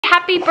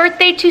happy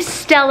birthday to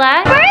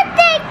Stella.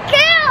 Birthday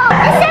girl!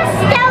 It says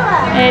Stella.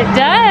 It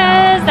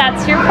does.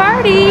 That's your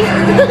party.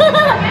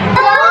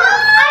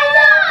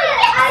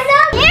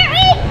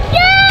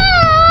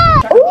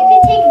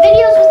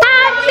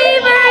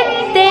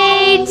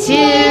 To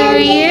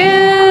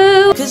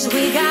you. 'Cause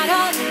we got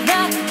all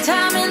the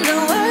time in the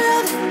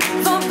world,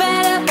 for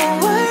better or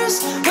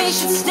worse, we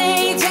should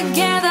stay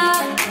together.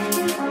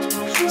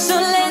 So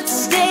let's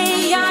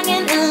stay young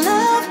and in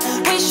love,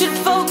 we should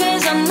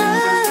focus on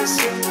us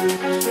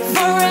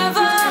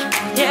forever.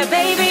 Yeah,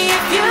 baby,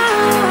 if you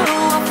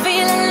are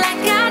feeling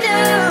like I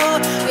do,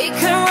 we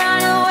could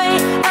run away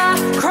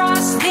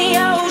across the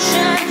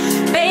ocean.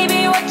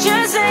 Baby, what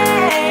you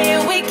say?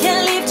 We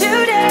can leave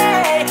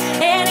today.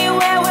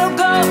 Anywhere we'll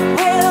go,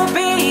 we'll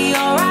be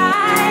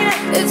alright.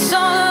 It's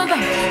all about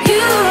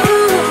you.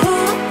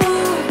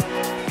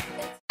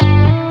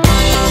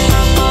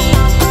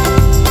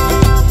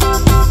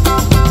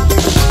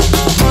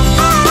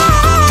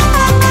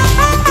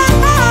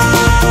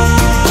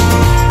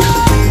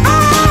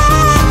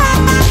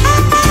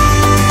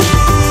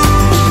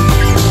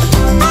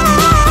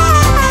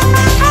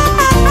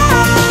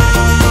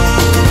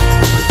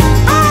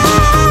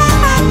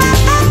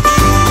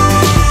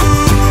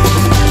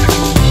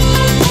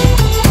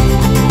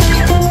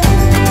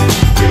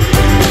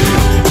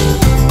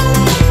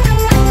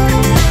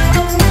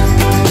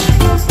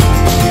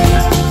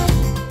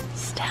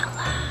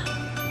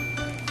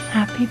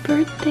 Happy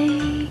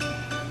birthday.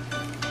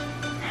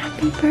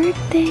 Happy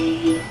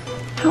birthday.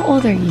 How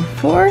old are you?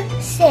 4?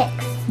 6.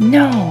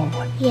 No.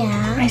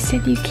 Yeah. I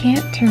said you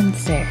can't turn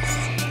 6.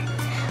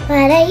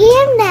 But I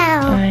am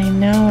now. I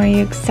know. Are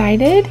you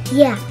excited?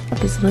 Yeah.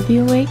 Is Livy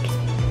awake?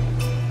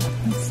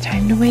 It's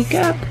time to wake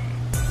up.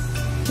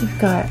 We've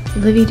got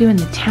Livy doing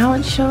the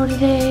talent show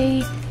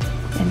today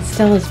and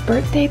Stella's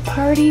birthday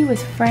party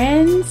with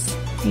friends.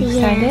 Are you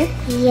excited?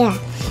 Yeah.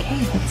 Okay,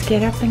 let's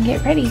get up and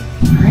get ready.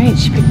 All right,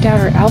 she picked out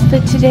her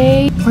outfit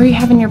today. Where are you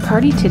having your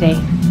party today?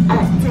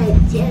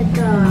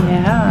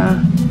 Yeah.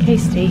 Okay,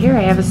 stay here.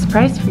 I have a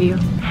surprise for you.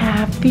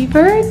 Happy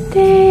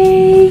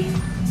birthday.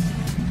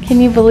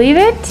 Can you believe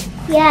it?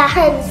 Yeah,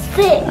 I'm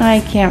 6.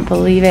 I can't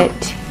believe it.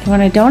 Do you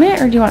want a donut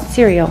or do you want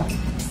cereal?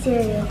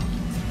 Cereal.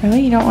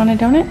 Really? You don't want a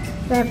donut?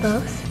 They're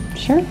both.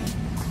 Sure.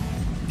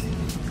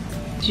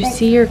 Did you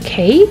see your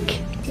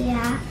cake?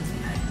 Yeah.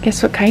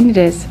 Guess what kind it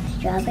is?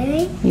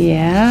 Strawberry.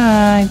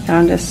 Yeah, I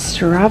found a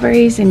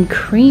strawberries and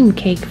cream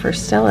cake for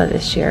Stella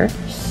this year.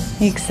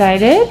 You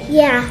excited?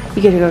 Yeah.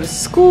 You get to go to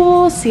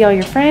school, see all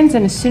your friends,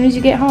 and as soon as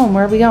you get home,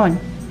 where are we going?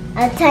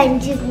 A time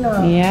to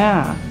know.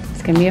 Yeah,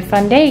 it's gonna be a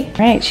fun day.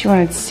 All right, she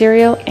wanted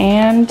cereal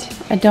and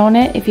a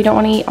donut. If you don't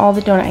want to eat all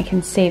the donut, I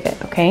can save it,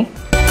 okay?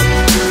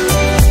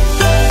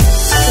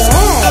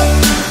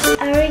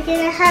 Are we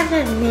gonna have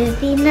a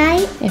movie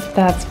night? If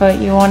that's what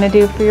you want to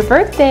do for your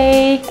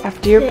birthday,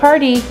 after your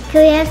party.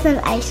 Can we have some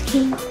ice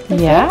cream?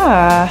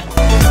 Yeah.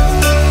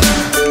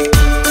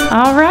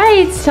 All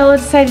right, Stella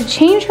decided to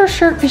change her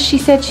shirt because she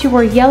said she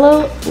wore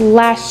yellow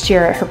last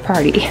year at her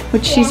party,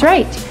 which she's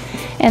right.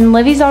 And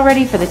Livy's all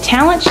ready for the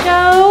talent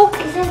show.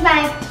 This is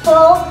my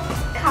full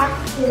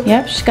costume.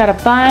 Yep, she's got a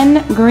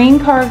bun, green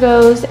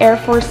cargos, Air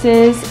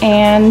Forces,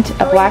 and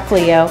a black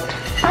Leo.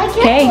 I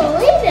can't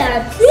believe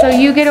that. So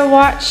you get to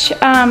watch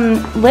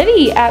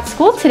Livy at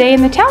school today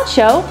in the talent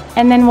show,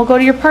 and then we'll go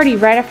to your party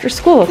right after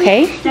school,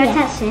 okay? That's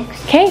at 6.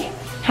 Okay,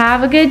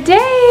 have a good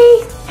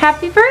day.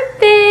 Happy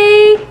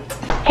birthday.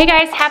 Hey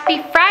guys,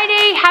 happy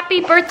Friday. Happy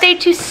birthday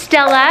to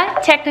Stella.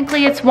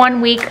 Technically it's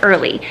 1 week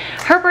early.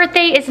 Her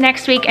birthday is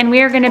next week and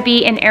we are gonna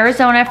be in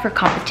Arizona for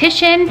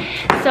competition.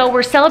 So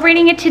we're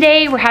celebrating it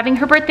today. We're having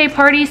her birthday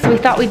party, so we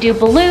thought we'd do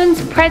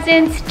balloons,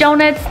 presents,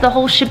 donuts, the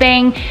whole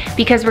shebang,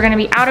 because we're gonna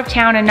be out of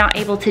town and not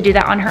able to do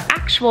that on her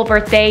actual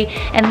birthday.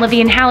 And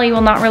Livy and Hallie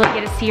will not really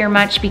get to see her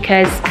much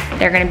because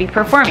they're gonna be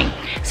performing.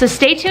 So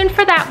stay tuned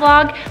for that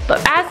vlog.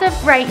 But as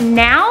of right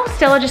now,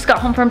 Stella just got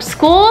home from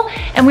school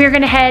and we are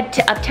gonna head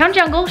to Uptown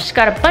Jungle. She's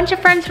got a bunch of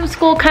friends from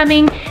school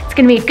coming. It's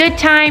gonna be a good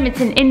time. It's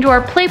an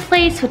indoor play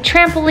place with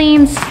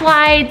trampolines,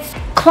 slides,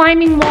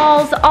 climbing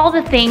walls, all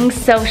the things.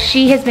 So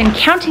she has been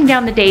counting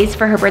down the days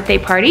for her birthday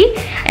party,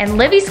 and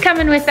Livy's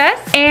coming with us.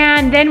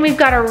 And then we've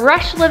got to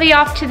rush Livy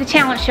off to the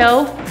talent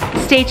show.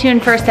 Stay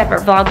tuned for a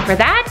separate vlog for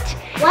that.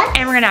 What?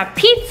 And we're gonna have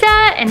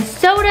pizza and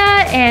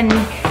soda and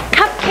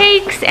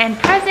cupcakes and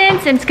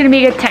presents, and it's gonna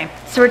be a good time.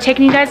 So we're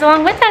taking you guys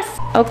along with us.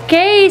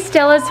 Okay,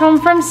 Stella's home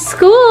from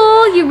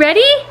school. You ready?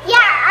 Yeah,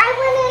 I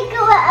want to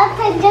go up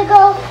and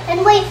go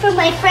and wait for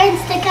my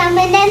friends to come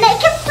and then I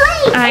can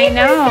play. I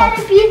know. Everyone's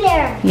gotta be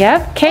there.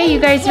 Yep. Okay, you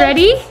guys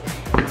ready?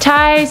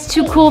 Ty's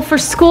too cool for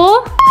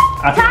school.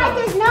 Ty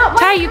does not want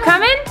Ty, you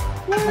coming?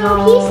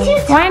 No, he's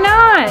too tall. Why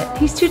not?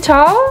 He's too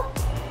tall?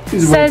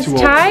 He's way Says too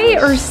old Ty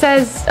for or this.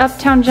 says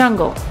Uptown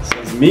Jungle?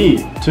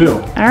 Me, too.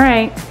 All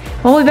right.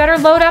 Well, we better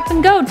load up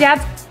and go.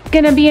 Dad's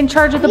gonna be in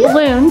charge of the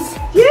balloons.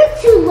 You're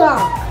too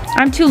long.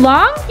 I'm too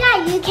long?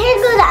 Yeah, you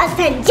can't go to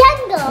Uptown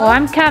Jungle. Well,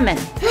 I'm coming.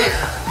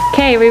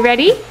 Okay, we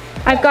ready?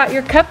 I've got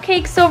your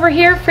cupcakes over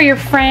here for your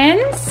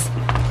friends.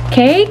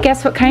 Okay,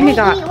 guess what kind I Can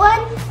I got? eat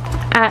one?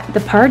 at the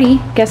party.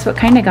 Guess what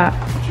kind I got?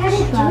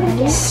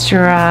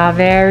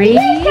 Strawberry. Strawberry.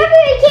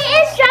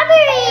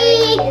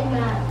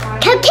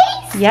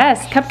 Cupcakes?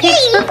 Yes,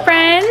 cupcakes for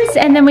friends.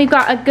 And then we've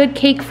got a good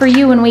cake for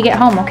you when we get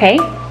home, okay?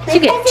 So you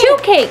get 2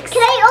 cakes.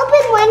 Can I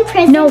open one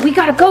present? No, we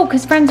gotta go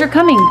because friends are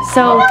coming.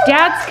 So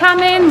Dad's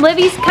coming,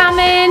 Livy's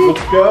coming.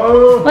 Let's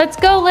go. Let's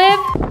go, Liv.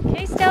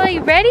 Okay, Stella,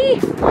 you ready?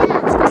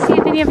 Let's go see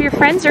if any of your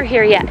friends are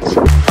here yet.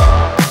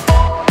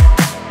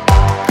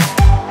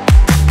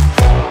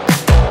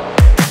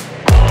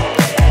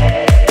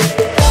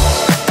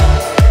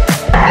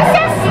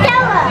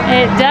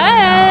 It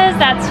does.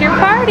 That's your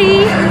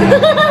party.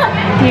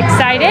 You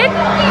excited?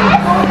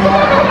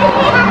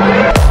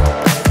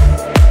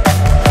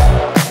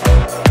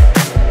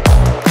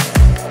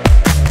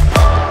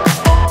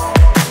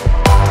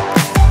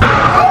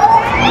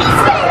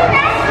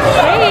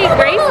 Hey,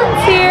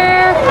 Grayson's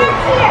here.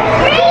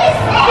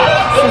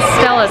 This is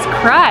Stella's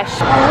crush.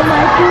 Oh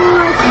my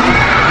god.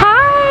 Hi.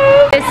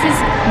 This is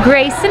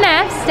Grayson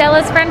F.,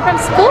 Stella's friend from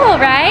school,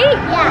 right?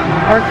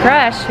 Yeah. Or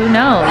crush, who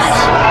knows?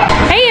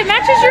 Hey, it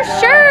matches your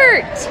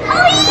shirt.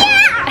 Oh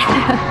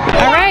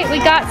yeah. All right, we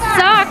got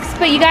socks,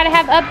 but you gotta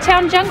have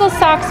Uptown Jungle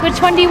socks.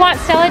 Which one do you want,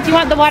 Stella? Do you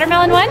want the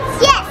watermelon ones?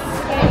 Yes.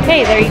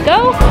 Okay, there you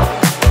go.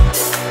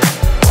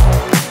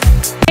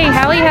 Hey,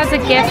 Hallie has a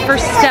gift for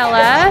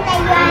Stella.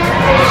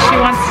 She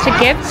wants to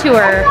give to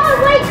her.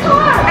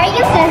 Are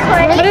you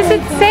recording? What does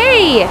it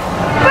say?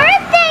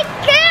 Birthday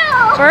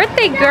girl.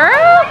 Birthday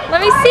girl?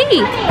 Let me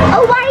see.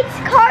 A white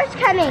car's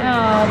coming.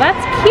 Oh,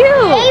 that's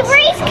cute.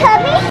 Avery's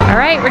coming. All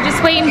right, we're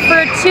just waiting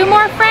for 2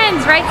 more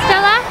friends, right,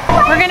 Stella?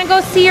 We're gonna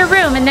go see your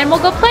room and then we'll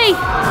go play.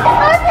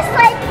 On the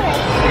slide play.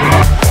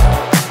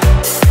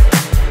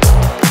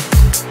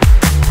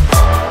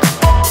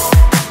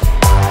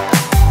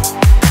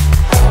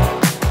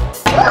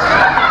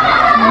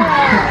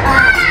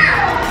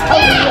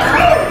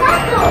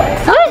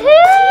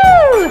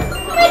 Woohoo!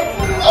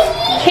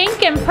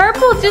 Pink and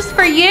purple just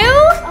for you?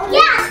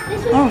 Yeah.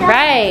 All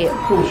right.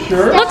 Cool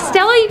shirt. Look,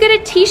 Stella, you get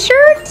a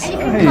t-shirt?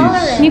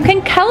 Nice. You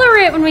can color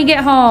it when we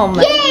get home.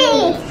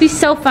 Yay. Be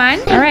so fun.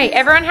 All right,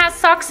 everyone has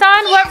socks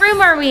on. What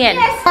room are we in?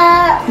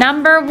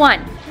 Number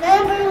 1.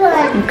 Number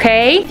 1.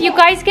 Okay. If you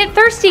guys get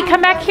thirsty,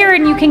 come back here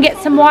and you can get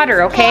some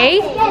water,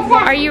 okay?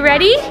 Are you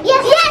ready? Yes.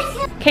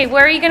 Yes. Okay,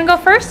 where are you gonna go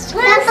first?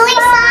 Blue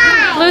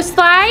slide. Blue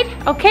slide?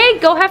 Okay,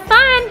 go have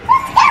fun.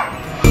 Let's go.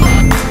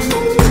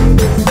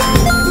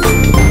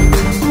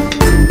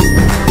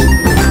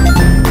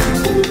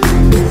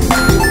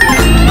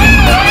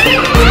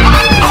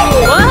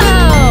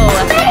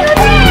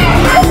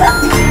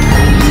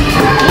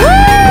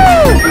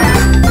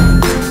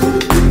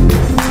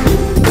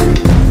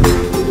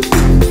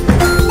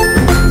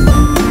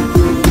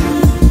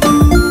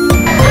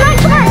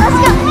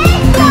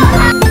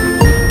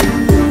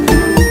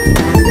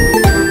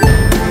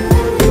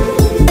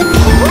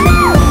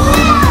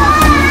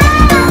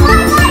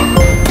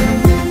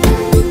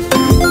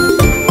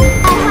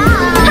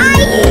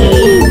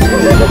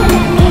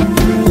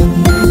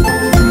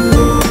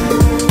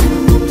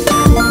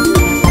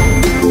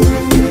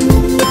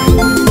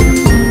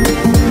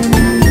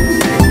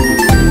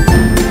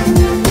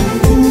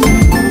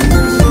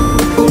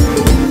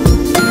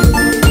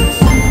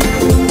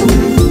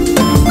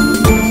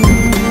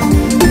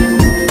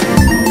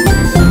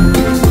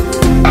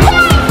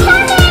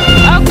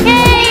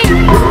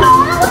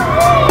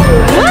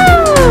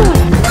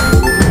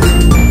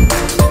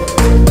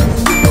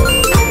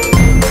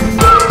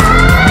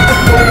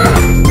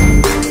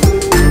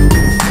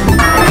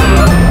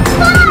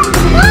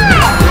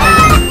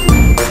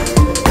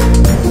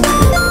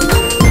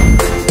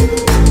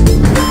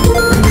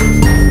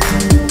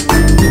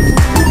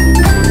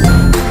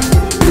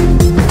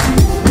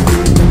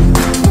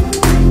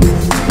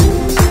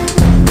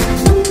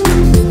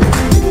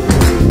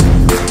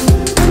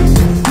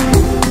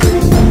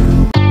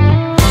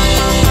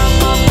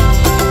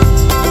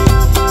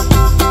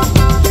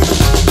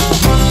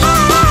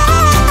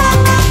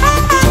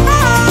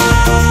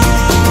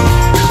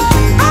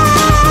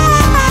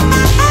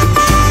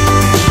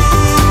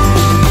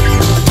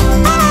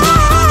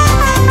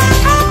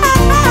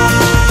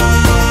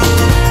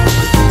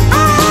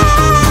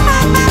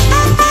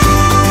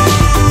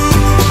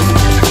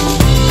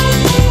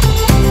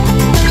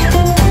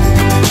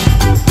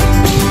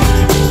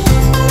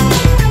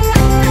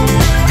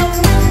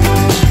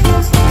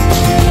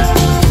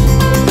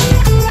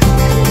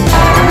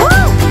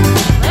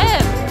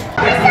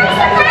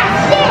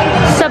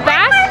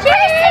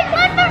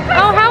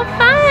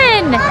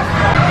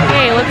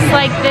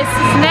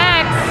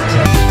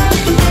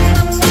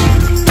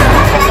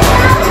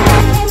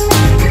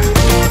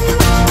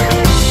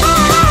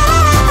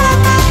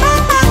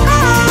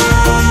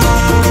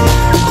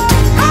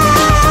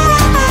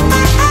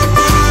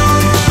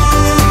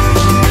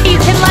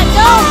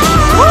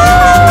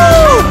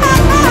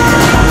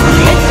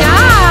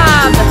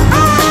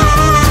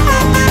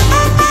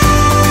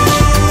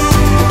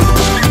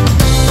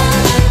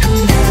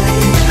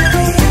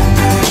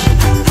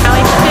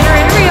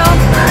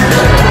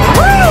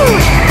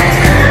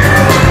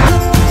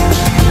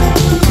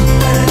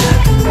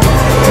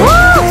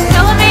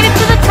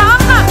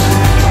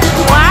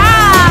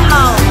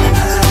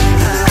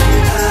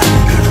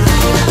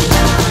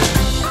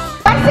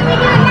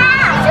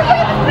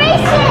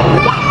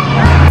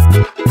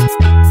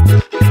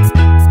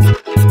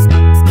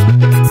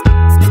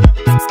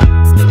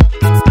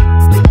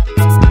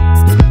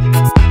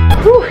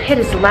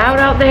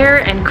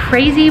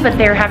 crazy, but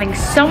they're having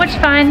so much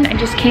fun. I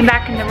just came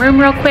back in the room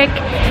real quick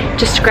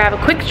just to grab a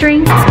quick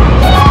drink.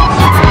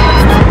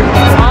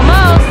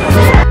 Almost.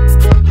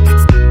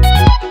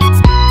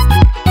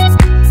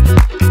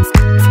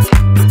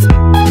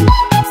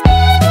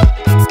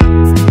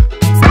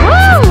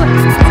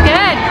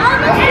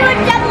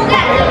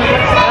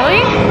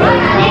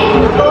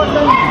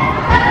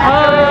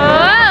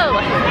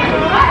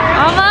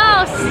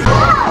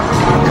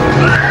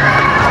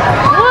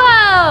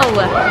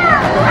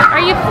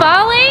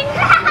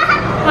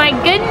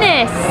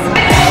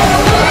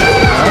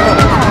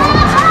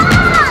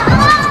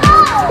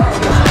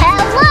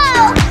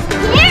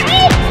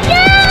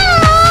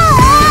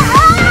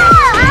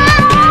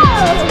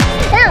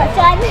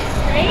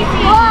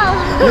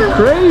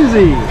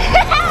 Crazy.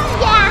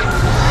 Yeah,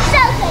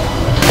 so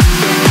good.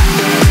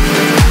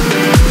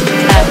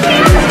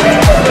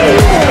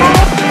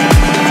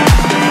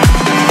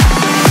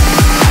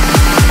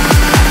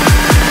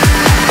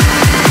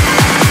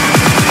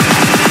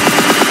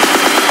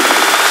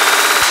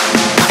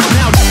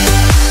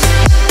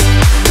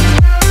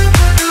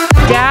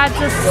 Dad's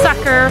a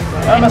sucker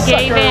and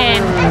gave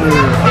in.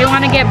 You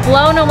want to get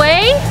blown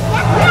away?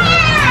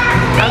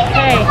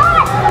 Okay.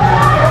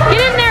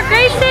 Get in there,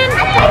 Grayson.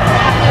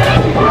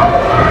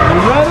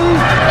 You ready?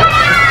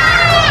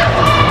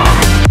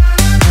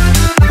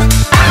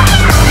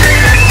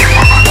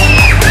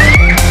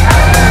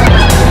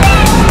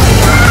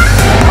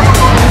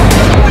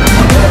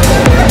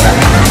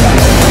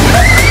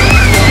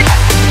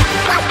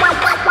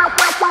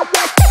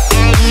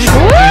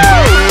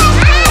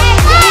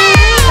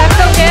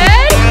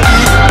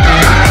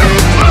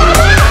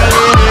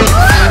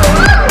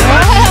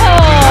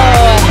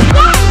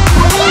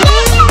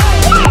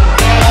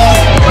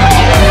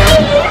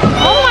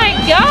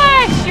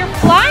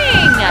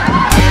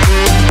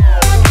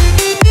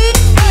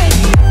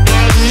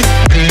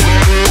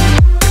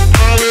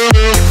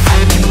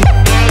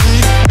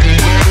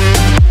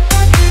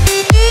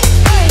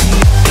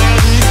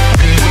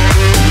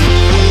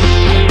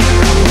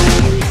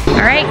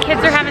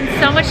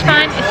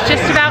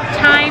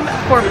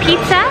 for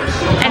pizza,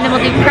 and then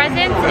we'll do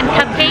presents and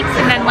cupcakes,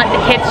 and then let the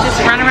kids just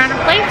run around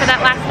and play for that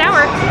last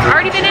hour.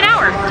 Already been an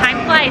hour. Time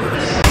flies.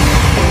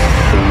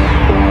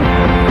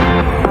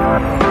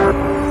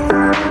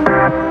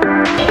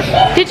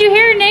 Did you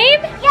hear your name?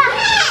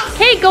 Yeah.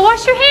 Okay, go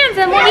wash your hands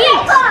and we'll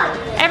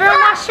eat. Everyone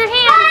wash your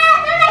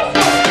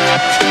hands.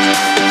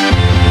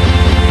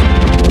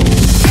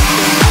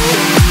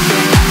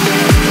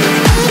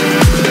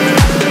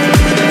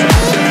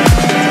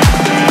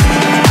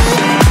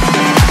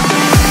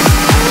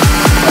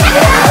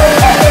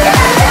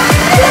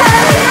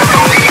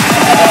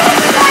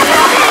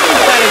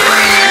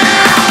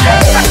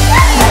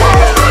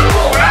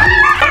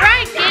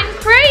 Alright, getting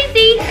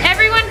crazy.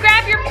 Everyone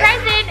grab your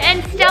present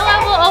and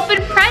Stella will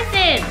open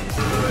presents.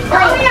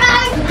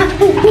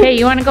 Okay,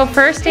 you want to go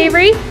first,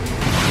 Avery?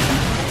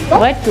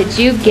 What did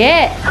you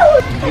get?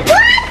 What?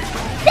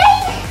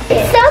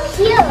 It's so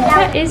cute.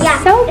 That is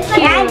so cute.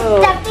 These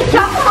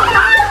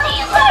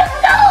are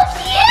so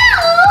cute.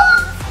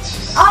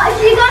 Oh,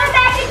 she got a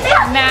magic mix.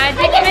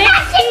 Magic mix.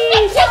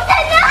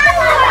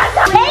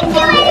 Thank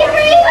you,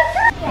 Avery.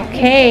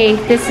 Okay,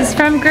 this is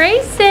from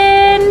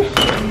Grayson.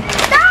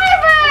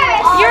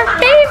 Starburst. Your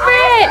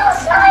favorite.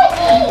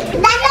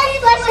 That's a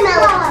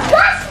squishmallow.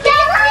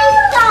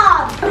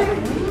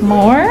 Strawberry.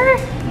 More?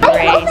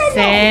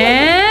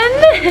 Grayson.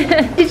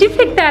 Did you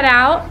pick that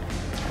out?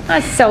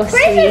 That's so Grayson,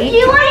 sweet. do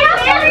you want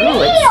to marry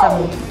Ooh, it's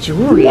some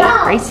jewelry.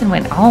 Grayson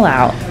went all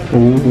out.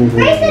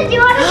 Grayson, do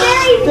you want to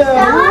marry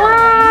Stella?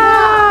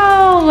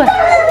 Wow!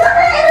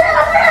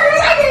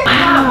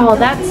 Wow,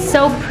 that's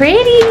so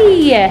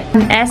pretty.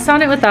 An S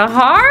on it with a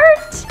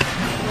heart?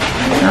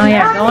 Oh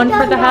yeah, going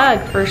for the hug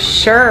for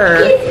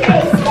sure.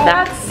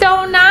 That's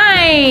so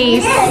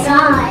nice.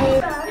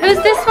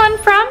 Who's this one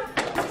from?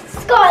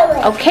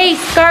 Scarlet. Okay,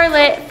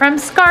 Scarlet from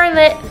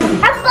Scarlet.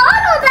 I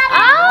followed that.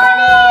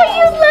 Oh,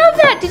 you love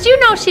that. Did you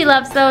know she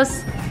loves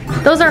those?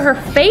 Those are her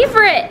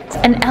favorite.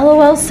 An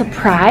LOL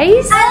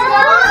surprise? I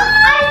love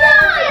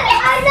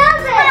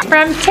it.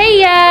 From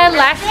Taya,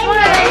 last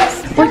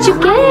one. What'd you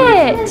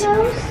get?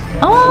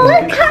 Oh,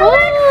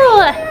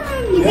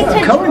 cool. You get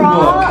to Coloring draw.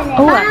 book.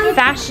 Oh, a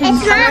fashion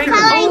It's not a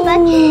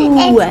coloring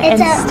book. Ooh,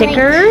 It's and a,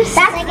 stickers.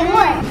 That's like a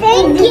book.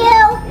 Thank you.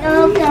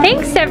 Okay.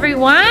 Thanks,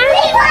 everyone.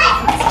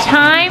 It's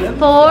time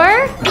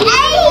for...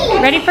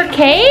 Hey. Ready for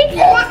cake?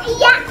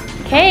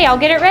 Yeah. Okay, I'll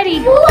get it ready.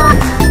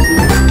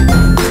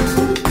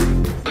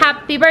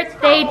 Happy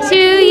birthday to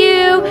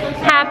you.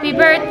 Happy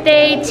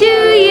birthday to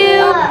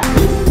you.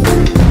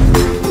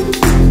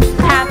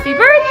 Happy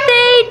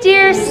birthday,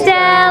 dear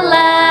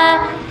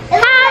Stella.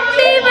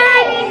 Happy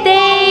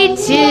birthday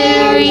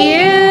to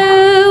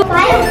you.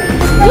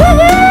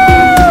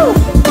 Woohoo!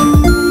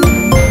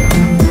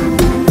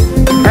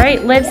 All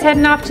right, Liv's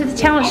heading off to the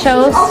talent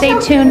show. Stay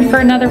tuned for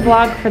another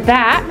vlog for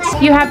that.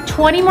 You have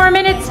 20 more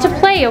minutes to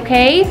play,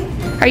 okay?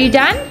 Are you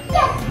done?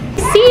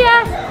 See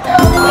ya.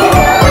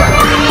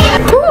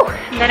 Whew.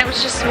 Then it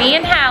was just me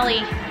and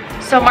Hallie.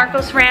 So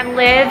Marcos ran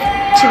Liv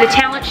to the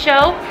talent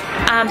show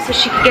so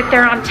she could get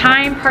there on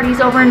time. Party's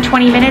over in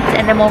 20 minutes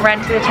and then we'll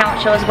run to the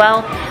talent show as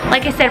well.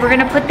 Like I said, we're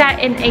gonna put that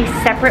in a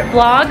separate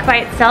vlog by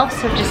itself,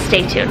 so just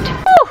stay tuned.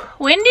 Whew,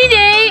 windy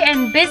day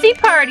and busy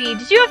party.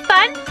 Did you have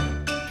fun?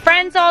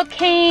 Friends all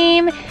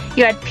came,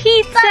 you had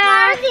pizza.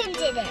 But Marvin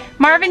did it.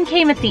 Marvin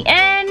came at the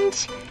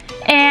end,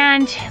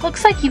 and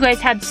looks like you guys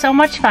had so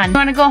much fun. You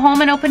wanna go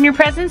home and open your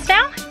presents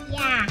now?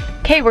 Yeah.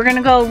 Okay, we're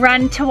gonna go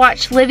run to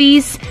watch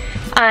Livy's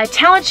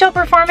talent show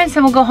performance,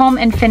 and we'll go home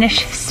and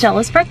finish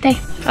Stella's birthday.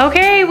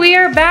 Okay, we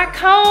are back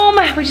home.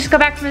 We just got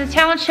back from the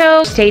talent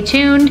show. Stay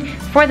tuned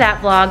for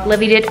that vlog.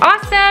 Livy did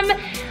awesome.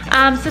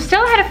 So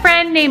Stella had a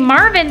friend named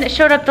Marvin that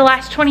showed up the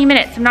last 20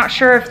 minutes. I'm not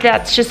sure if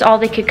that's just all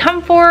they could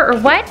come for or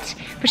what,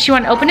 but she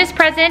wanted to open his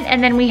present,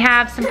 and then we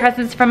have some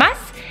presents from us,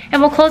 and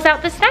we'll close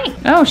out this night.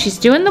 Oh, she's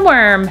doing the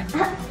worm.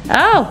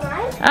 Oh,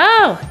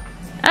 oh,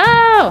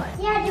 oh.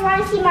 Yeah, do you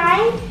want to see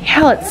mine?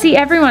 Yeah, let's see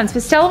everyone's,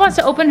 but Stella wants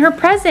to open her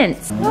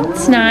presents.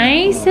 That's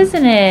nice,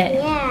 isn't it?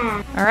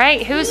 Yeah. All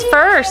right, who's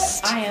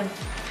first? I am.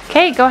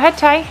 Okay, go ahead,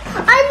 Ty.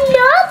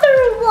 Another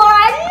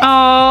one?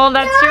 Oh,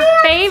 that's your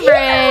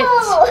favorite.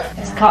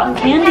 It's cotton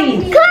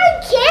candy.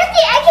 Cotton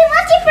candy? I can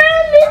watch it for a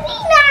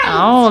movie night.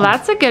 Oh,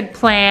 that's a good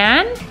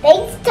plan.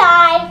 Thanks,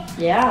 Ty.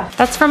 Yeah.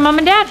 That's from Mom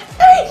and Dad.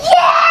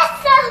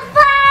 Yes, a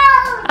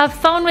phone. A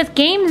phone with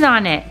games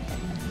on it.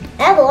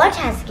 Apple Watch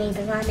has games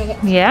on it.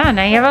 Yeah,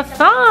 now you have a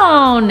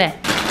phone.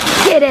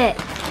 Get it.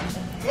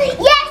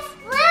 Yes,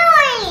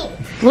 Louie.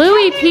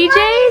 Bluey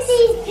PJs?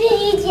 These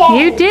PJs.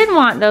 You did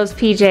want those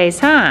PJs,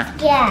 huh?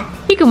 Yeah.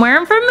 You can wear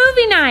them for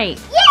movie night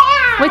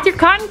Yeah. with your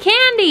cotton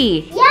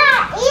candy.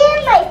 Yeah,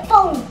 and my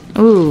phone.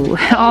 Ooh,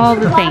 all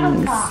the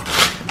things.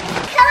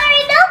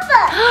 Coloring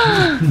notebook.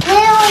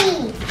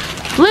 Louie.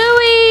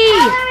 Bluey!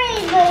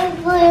 Coloring with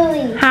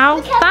Louie. How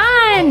Look how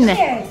fun! many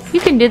pictures.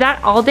 You can do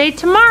that all day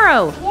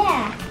tomorrow.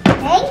 Yeah.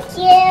 Thank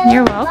you.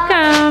 You're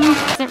welcome.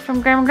 Present from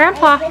Grandma and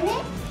Grandpa. Open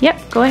it.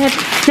 Yep, go ahead.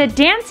 It's a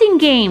dancing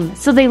game,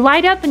 so they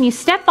light up and you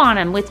step on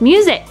them with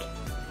music.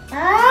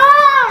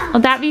 Ah. Will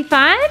that be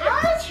fun? I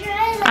want to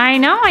try that. I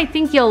know, I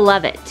think you'll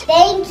love it.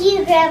 Thank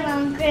you, Grandma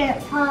and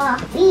Grandpa.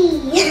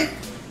 Me.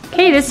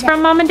 Okay, this is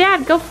from Mom and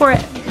Dad. Go for it.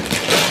 A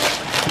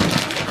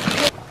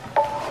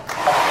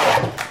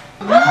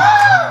glitter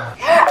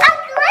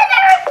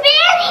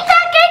fanny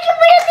pack. I can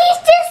wear these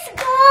to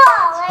school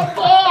and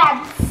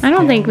dance. I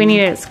don't think we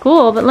need it at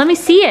school, but let me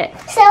see it.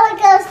 So it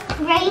goes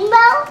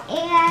rainbow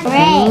and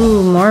gray.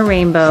 Ooh, more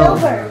rainbow.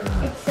 Silver.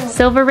 It's silver.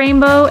 Silver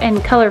rainbow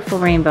and colorful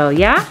rainbow,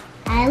 yeah?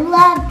 I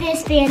love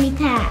this fanny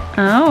pack.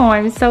 Oh,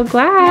 I'm so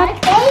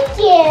glad. Thank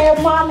you,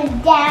 Mom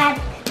and Dad.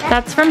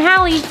 That's from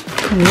Hallie.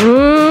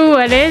 Ooh,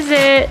 what is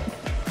it?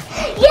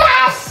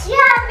 Yes,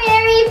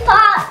 strawberry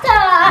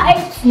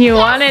Pop-Tarts. You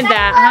wanted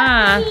that,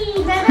 huh?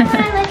 Remember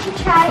when I let you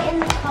try it in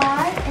the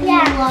car and you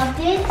loved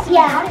it? So I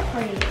got it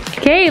for you.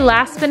 Okay,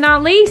 last but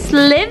not least,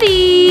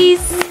 Livy's.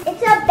 It's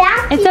a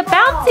bouncy It's a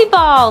bouncy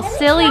ball,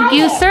 silly try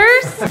it.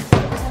 goosers.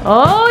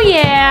 Oh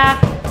yeah.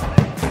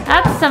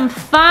 That's some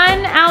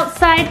fun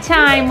outside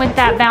time with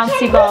that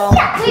bouncy ball.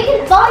 Yeah, we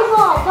can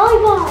volleyball.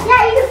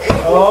 Yeah, you can.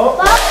 Oh.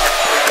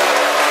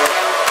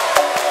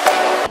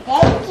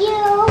 Thank you,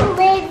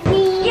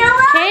 Livy. You're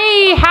welcome.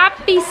 Okay,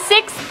 happy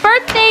 6th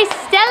birthday,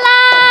 Stella!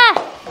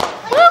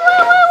 Woo,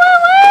 woo, woo,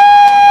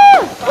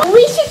 woo, woo!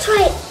 We should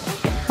try it.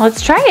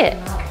 Let's try it.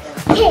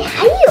 Okay,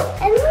 how do you?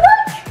 And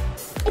look,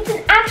 it's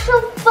an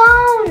actual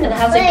phone. It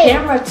has a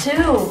camera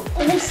too.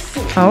 Let me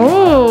see.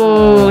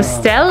 Oh,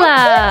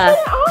 Stella. Turn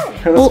it on.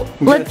 Well,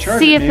 let's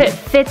see if it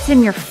fits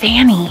in your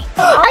fanny.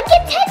 I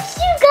can text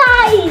you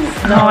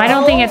guys. No, I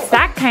don't think it's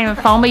that kind of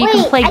phone, but you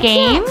can play I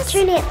can't games.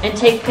 turn it. And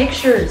take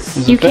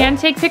pictures. You can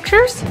take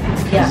pictures?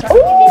 Yeah.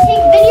 You can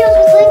take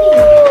videos with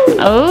Livy.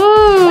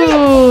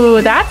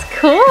 Oh, that's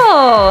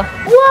cool.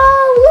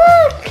 Whoa,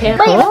 look. Okay.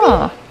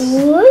 Cool.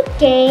 Look,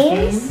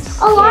 games.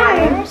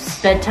 Alarms.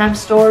 Bedtime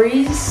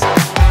stories.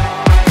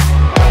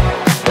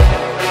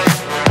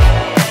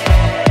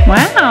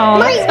 Wow,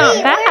 that's Wait, not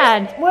wait,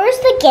 bad. Where's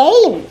the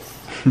games?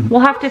 We'll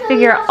have to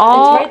figure it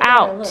all It's right there,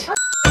 out. look.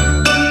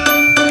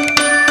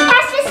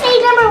 Has to say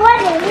number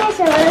 1 in this.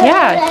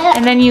 Yeah,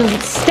 and then you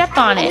step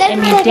on it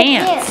and you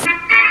dance.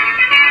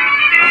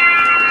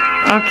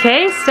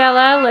 Okay,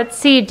 Stella, let's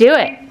see you do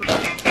it.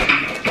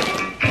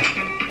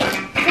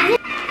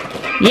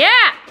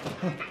 Yeah!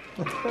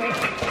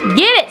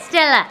 Get it,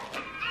 Stella!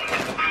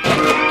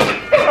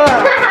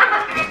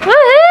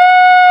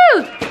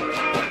 Woohoo!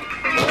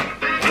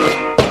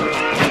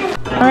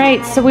 All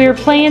right, so we were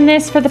playing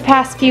this for the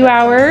past few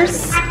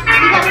hours.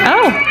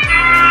 Oh,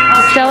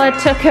 Stella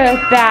took a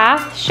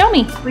bath. Show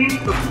me.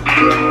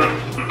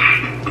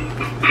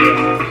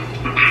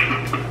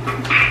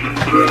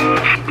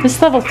 This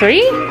is level 3?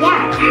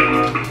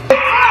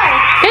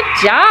 Yeah. Good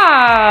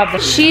job.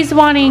 She's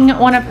wanting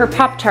one of her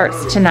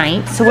Pop-Tarts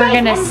tonight, so we're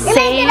gonna And I'm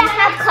save. gonna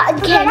have cotton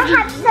candy. I'm gonna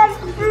have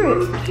some fruit.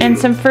 fruit. And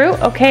some fruit?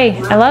 Okay,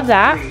 I love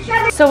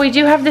that. So we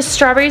do have this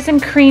strawberries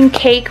and cream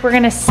cake. We're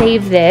gonna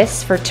save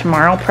this for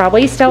tomorrow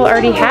probably. Stella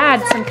already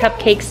had some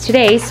cupcakes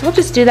today, so we'll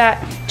just do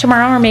that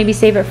tomorrow or maybe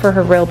save it for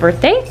her real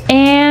birthday.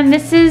 And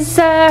this is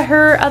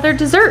her other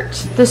dessert,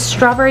 the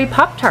strawberry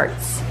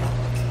Pop-Tarts.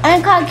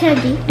 And cotton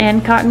candy.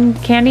 And cotton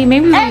candy,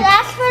 maybe we... And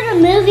that's for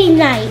the movie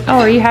night. Oh,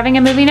 are you having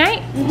a movie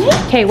night?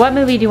 Okay, what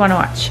movie do you want to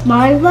watch?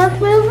 Mario Bros.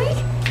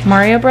 Movie?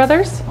 Mario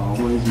Brothers?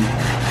 Always more.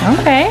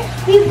 Okay.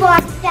 We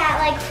watched that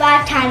like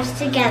 5 times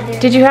together.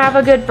 Did you have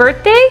a good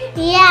birthday?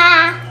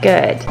 Yeah.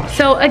 Good.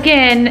 So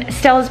again,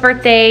 Stella's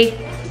birthday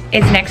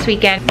is next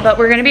weekend, but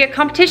we're gonna be at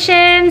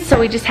competition, so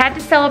we just had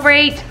to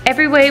celebrate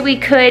every way we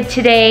could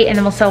today, and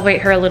then we'll celebrate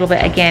her a little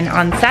bit again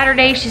on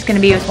Saturday. She's gonna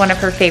be with one of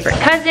her favorite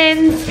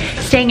cousins,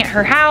 staying at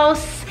her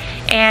house,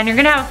 and you're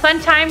gonna have a fun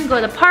time,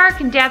 go to the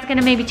park, and Dad's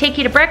gonna maybe take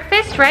you to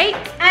breakfast, right?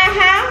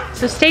 Uh-huh.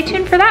 So stay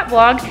tuned for that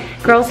vlog.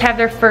 Girls have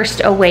their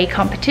first away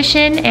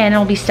competition, and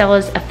it'll be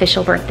Stella's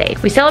official birthday.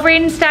 We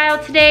celebrated in style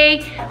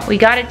today. We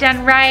got it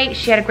done right.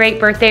 She had a great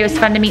birthday. It was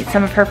fun to meet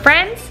some of her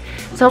friends.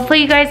 So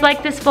hopefully you guys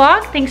like this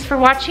vlog. Thanks for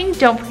watching.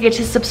 Don't forget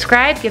to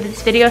subscribe. Give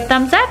this video a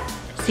thumbs up.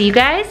 See you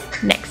guys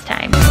next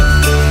time.